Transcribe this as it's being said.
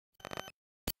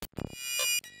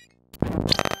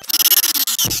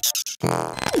The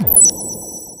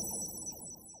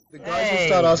guys will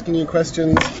start asking you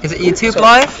questions. Is it YouTube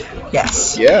live?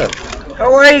 Yes. Yeah.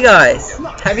 How are you guys?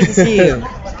 Happy to see you.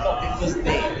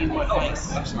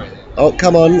 Oh,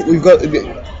 come on. We've got...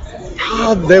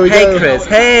 Ah, there we Hey go. Chris.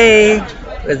 Hey.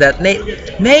 Was that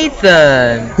Nathan?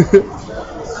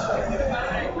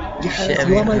 Yes,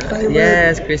 you are my favorite.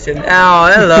 Yes, Kristian.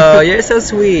 Oh, hello. You're so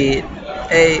sweet.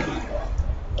 Hey.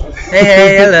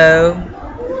 Hey, hello.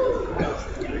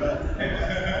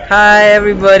 Hi,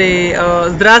 everybody. Oh,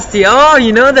 здрасте. Oh,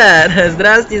 you know that.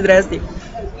 Здрасте.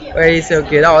 Why are you so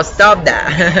cute? Oh, stop that.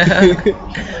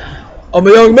 I'm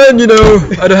a young man, you know.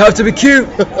 I don't have to be cute.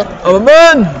 I'm a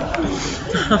man.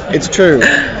 It's true.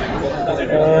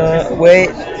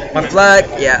 Wait. My flag.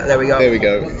 Yeah, there we go. There we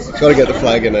go. Gotta get the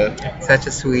flag in it. Such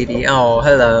a sweetie. Oh,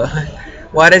 hello.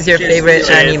 What is your favorite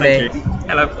anime?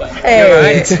 Hello.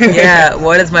 Hey. Yeah,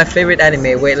 what is my favorite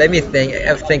anime? Wait, let me think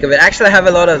of it. Actually, I have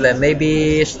a lot of them.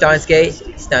 Maybe Steins Gate?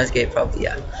 Steins Gate, probably,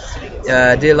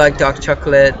 yeah. Do you like dark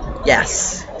chocolate?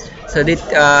 Yes. So did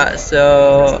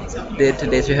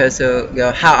today's rehearsal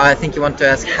go? How? I think you want to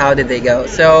ask how did they go.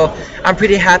 So I'm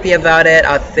pretty happy about it.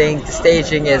 I think the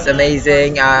staging is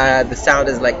amazing. The sound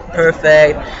is like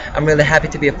perfect. I'm really happy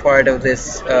to be a part of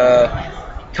this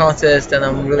contest, and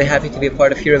I'm really happy to be a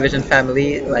part of Eurovision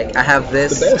family. Like I have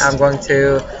this. I'm going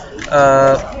to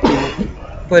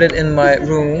put it in my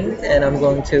room, and I'm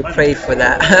going to pray for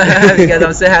that because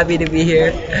I'm so happy to be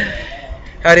here.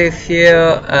 How do you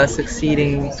feel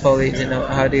succeeding, Polly? You know,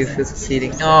 how do you feel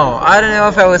succeeding? Oh, I don't know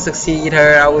if I would succeed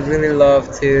her. I would really love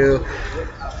to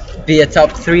be a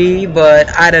top 3,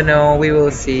 but I don't know. We will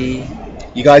see.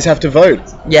 You guys have to vote.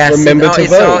 Yes. Remember to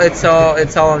vote. It's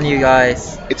all on you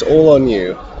guys. It's all on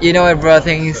you. You know what, bro?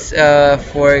 Thanks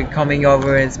for coming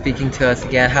over and speaking to us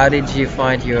again. How did you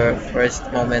find your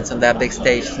first moments on that big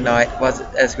stage tonight? Was it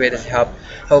as great as you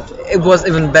hoped? It was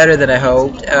even better than I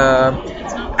hoped.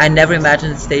 I never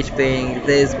imagined the stage being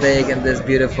this big and this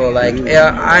beautiful. Like,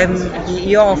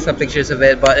 you all saw pictures of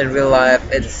it, but in real life,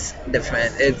 it's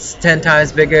different. It's 10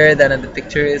 times bigger than in the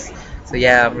pictures. So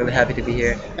yeah, I'm really happy to be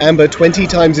here. Amber, 20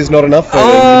 times is not enough for them.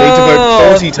 You need to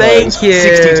vote 30 times, thank you.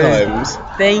 60 times.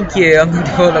 Thank you. I'm going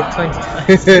to vote like 20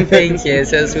 times. Thank you.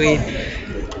 So sweet.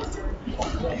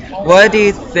 What do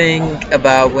you think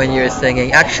about when you're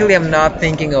singing? Actually, I'm not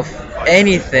thinking of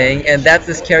anything, and that's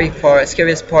the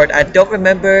scariest part. I don't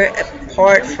remember a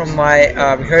part from my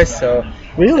rehearsal.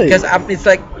 Really? Because it's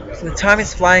like the time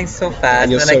is flying so fast,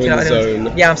 And you're so in the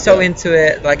zone. Yeah, I'm so into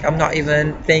it. Like I'm not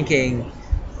even thinking.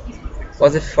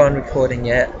 Was it fun recording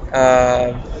yet?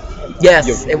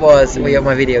 Yes, it was. We have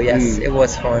my video. Yes, it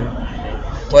was fun.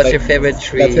 What's your favorite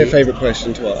tree? That's their favorite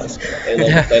question to ask. They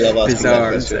love asking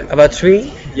that question. About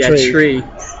tree? Yeah, tree.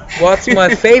 What's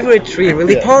my favorite tree?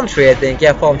 Really, palm tree, I think.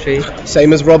 Yeah, palm tree.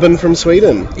 Same as Robin from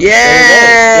Sweden.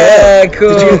 Yeah,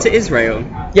 cool. Did you go to Israel?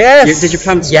 Yes. Did you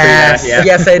plan to be Yes, there? Yeah.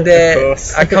 yes, I did. Of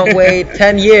course. I can't wait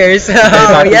 10 years. Oh,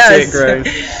 I can yes. see it grow.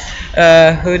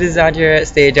 Who designed your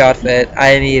stage outfit?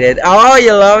 I need it. Oh,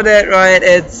 you loved it, right?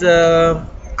 It's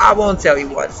I won't tell you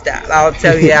what's that. I'll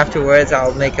tell you afterwards.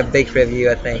 I'll make a big review,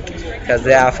 I think, because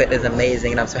the outfit is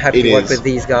amazing, and I'm so happy to work with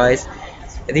these guys.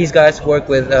 These guys work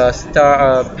with not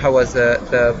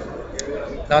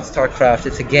StarCraft,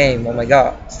 it's a game. Oh my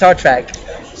God, Star Trek.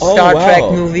 Star Trek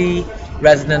movie.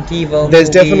 Resident Evil There's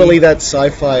movie. definitely that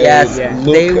sci-fi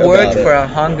look They worked about for it.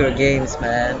 Hunger Games,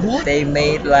 man. What? They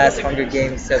made last Hunger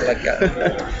Games like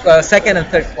a second and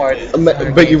third part.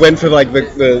 But you went for like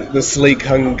the sleek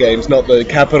Hunger Games, not the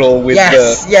capital with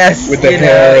with the you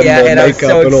hair know, and the and makeup I'm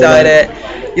so and all that.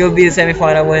 excited. You'll be the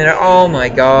semi-final winner. Oh my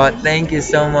God! Thank you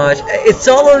so much. It's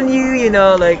all on you, you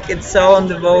know. Like it's all on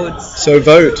the votes. So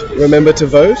vote. Remember to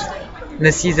vote.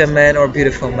 Nasiza man or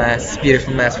beautiful mass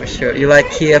for sure. You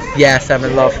like Kiev? Yes, I'm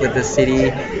in love with the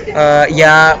city.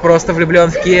 Я просто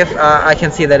влюблен в Киев. I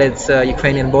can see that it's a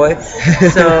Ukrainian boy.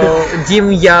 So,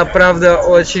 Дим, я правда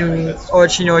очень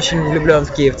влюблен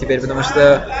в Киев теперь, потому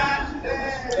что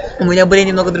у меня были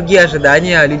немного другие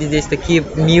ожидания. Люди здесь такие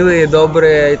милые,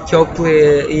 добрые,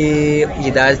 теплые, и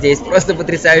еда здесь просто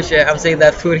потрясающая. I'm saying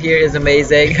that food here is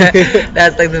amazing.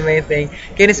 That's like the main thing.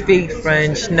 Can you speak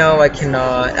French? No, I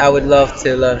cannot. I would love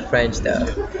to learn French though.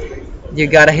 You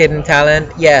got a hidden talent?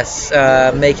 Yes,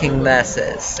 making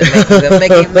messes,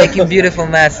 making beautiful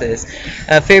messes.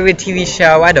 Favorite TV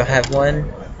show? I don't have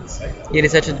one. You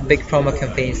did such a big promo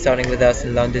campaign starting with us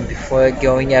in London before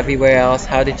going everywhere else.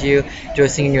 How did you enjoy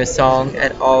singing your song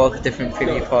at all of the different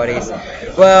preview parties?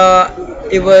 Well,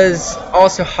 it was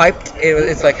also hyped.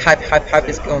 It's like hype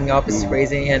is going up, it's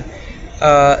crazy, and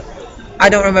I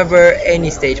don't remember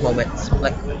any stage moments.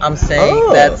 Like I'm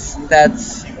saying,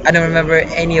 that's I don't remember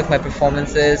any of my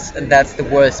performances, and that's the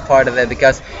worst part of it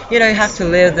because you have to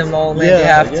live the moment. You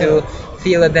have to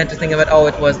feel it, then to think about, oh,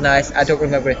 it was nice. I don't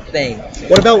remember a thing.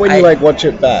 What about when you watch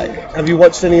it back? Have you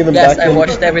watched any of them yes, back? Yes, I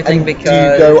watched everything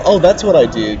because. Do you go, oh, that's what I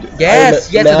did?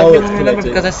 Yes, I don't even remember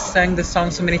because I sang the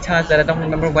song so many times that I don't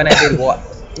remember when I did what.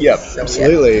 Yep, so,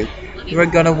 absolutely. We're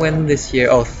gonna win this year.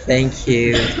 Oh, thank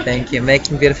you.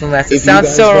 Making beautiful messes.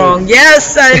 Sounds so wrong.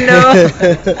 Yes, I know.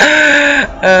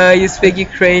 You speak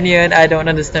Ukrainian. I don't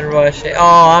understand Russian.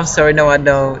 Oh, I'm sorry. No, I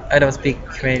don't. I don't speak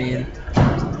Ukrainian.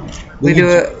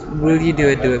 Will you do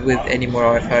it with any more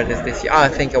artists this year? Oh, I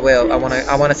think I will. I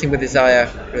wanna sing with Isaiah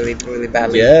really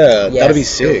badly. Yeah, that'll be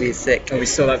sick. It'll be sick. Oh, we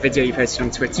saw that video you posted on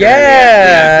Twitter.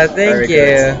 Yeah, thank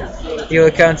you. You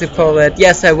will come to Poland.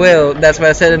 Yes, I will. That's what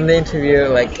I said in the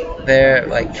interview, a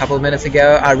couple of minutes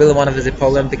ago. I really want to visit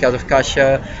Poland because of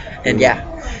Kasia, and yeah.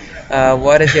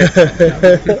 What is your?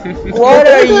 What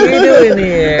are you doing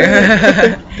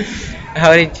here?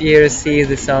 How did you receive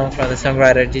the song from the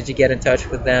songwriter? Did you get in touch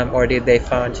with them, or did they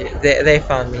found you? They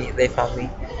found me.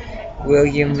 Will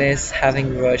you miss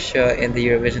having Russia in the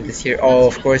Eurovision this year? Oh,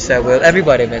 of course I will.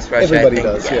 Everybody miss Russia. Everybody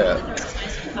does, yeah.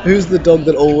 Who's the dog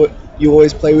that you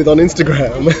always play with on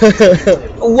Instagram?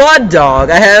 What dog?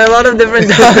 I have a lot of different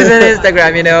dogs on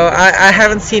Instagram. I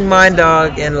haven't seen my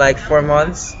dog in 4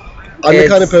 months. I'm the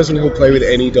kind of person who'll play with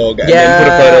any dog and then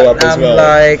put a photo up as well.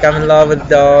 I'm in love with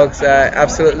dogs. I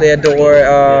absolutely adore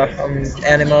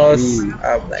animals.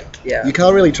 You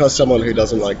can't really trust someone who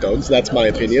doesn't like dogs. That's my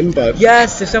opinion, but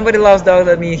yes, if somebody loves dogs,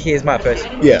 that means he is my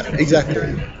person. Yeah,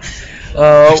 exactly.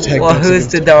 Who's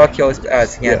the dog you're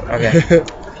asking? Yeah, okay.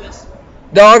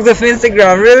 Dogs of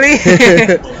Instagram, really?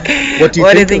 What do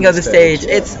you think of the stage?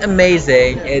 It's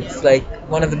amazing. It's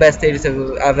one of the best stages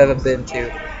I've ever been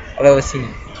to. I've ever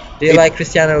seen. Do you like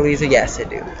Cristiano Ronaldo? Yes, I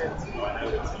do.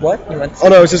 What? You want to say? Oh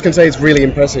no, I was just going to say it's really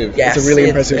impressive. Yes, it's a really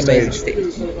impressive amazing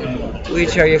stage.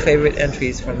 Which are your favorite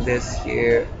entries from this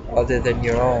year other than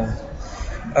your own?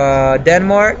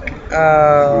 Denmark,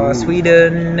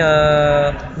 Sweden,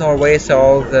 Norway, so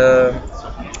all the,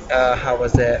 how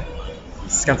was it?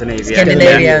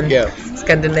 Scandinavian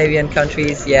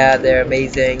countries, yeah, they're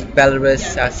amazing.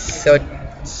 Belarus are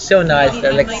so nice.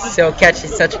 They're so catchy,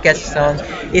 such a catchy song.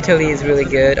 Italy is really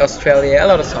good. Australia, a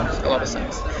lot of songs.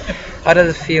 How does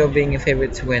it feel being a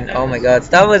favorite to win? Oh my God,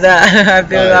 stop with that.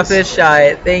 I feel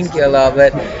shy. Thank you a lot,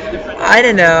 but I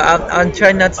don't know. I'm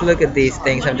trying not to look at these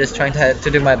things. I'm just trying to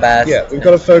do my best. Yeah, we've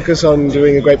got to focus on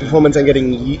doing a great performance and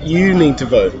getting you need to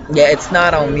vote. Yeah, it's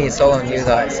not on me. It's all on you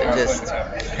guys. So just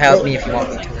help me if you want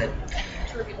me to win.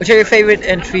 Which are your favorite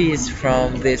entries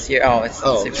from this year? Oh, it's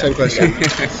same question.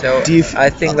 So I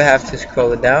think we have to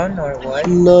scroll it down, or what?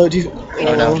 No,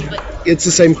 no. It's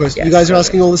the same question. Yes, you guys are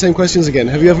asking all the same questions again.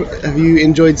 Have you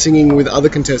enjoyed singing with other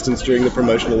contestants during the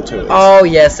promotional tours? Oh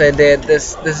yes, I did.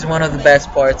 This is one of the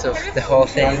best parts of the whole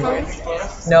thing.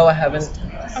 No, I haven't.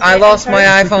 I lost my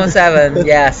iPhone 7.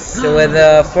 Yes, with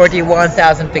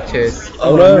 41,000 pictures.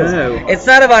 Oh no! It's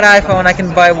not about iPhone. I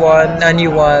can buy a new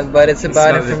one, but it's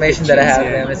about information that I have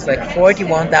in them. It's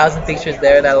 41,000 pictures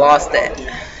there, and I lost it.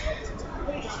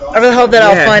 I really hope that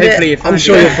I'll find it. I'm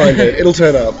sure you'll find it. It'll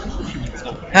turn up.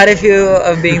 How do you feel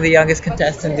of being the youngest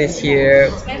contestant this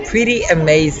year? Pretty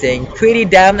amazing. Pretty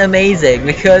damn amazing,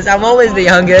 because I'm always the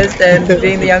youngest, and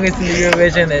being the youngest in the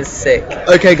Eurovision is sick.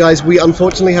 Okay guys, we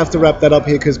unfortunately have to wrap that up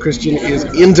here because Kristian is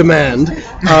in demand.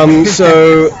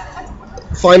 So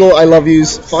final I love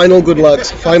yous, final good lucks,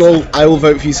 final I will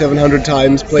vote for you 700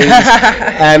 times, please.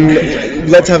 And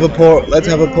let's have a pour.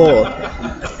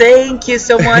 Thank you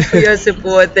so much for your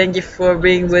support. Thank you for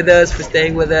being with us, for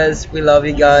staying with us. We love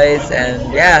you guys,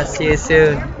 and yeah, see you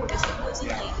soon.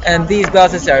 And these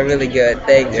glasses are really good.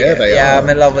 Thank you. Yeah, they are. I'm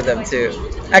in love with them too.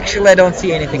 Actually, I don't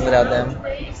see anything without them.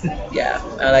 Yeah,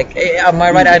 am I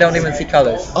right? I don't even see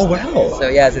colors. Oh wow. So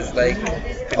yes, it's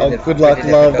good luck,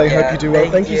 love. They hope you do well.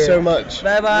 Thank you so much.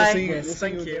 Bye bye. We'll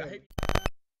see you.